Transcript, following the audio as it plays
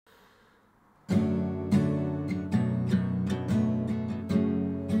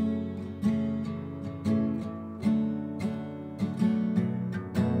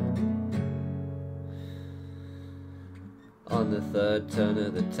a ton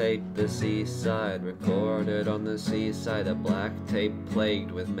of the tape, the seaside, recorded on the seaside, a black tape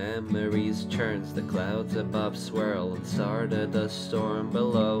plagued with memories churns, the clouds above swirl and started a storm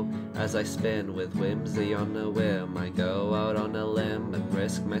below. As I spin with whimsy on a whim, I go out on a limb and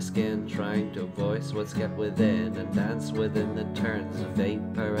risk my skin, trying to voice what's kept within and dance within the turns of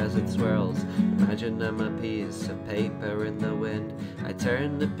vapor as it swirls. Imagine I'm a piece of paper in the wind. I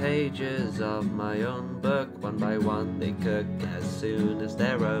turn the pages of my own book, one by one they cook as soon as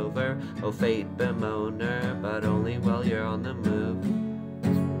they're over. Oh fate bemoaner, but only while you're on the move.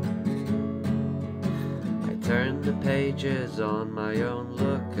 I turn the pages on my own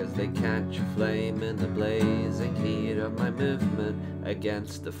look as they catch a flame in the blazing heat of my movement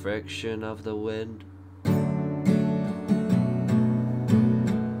against the friction of the wind.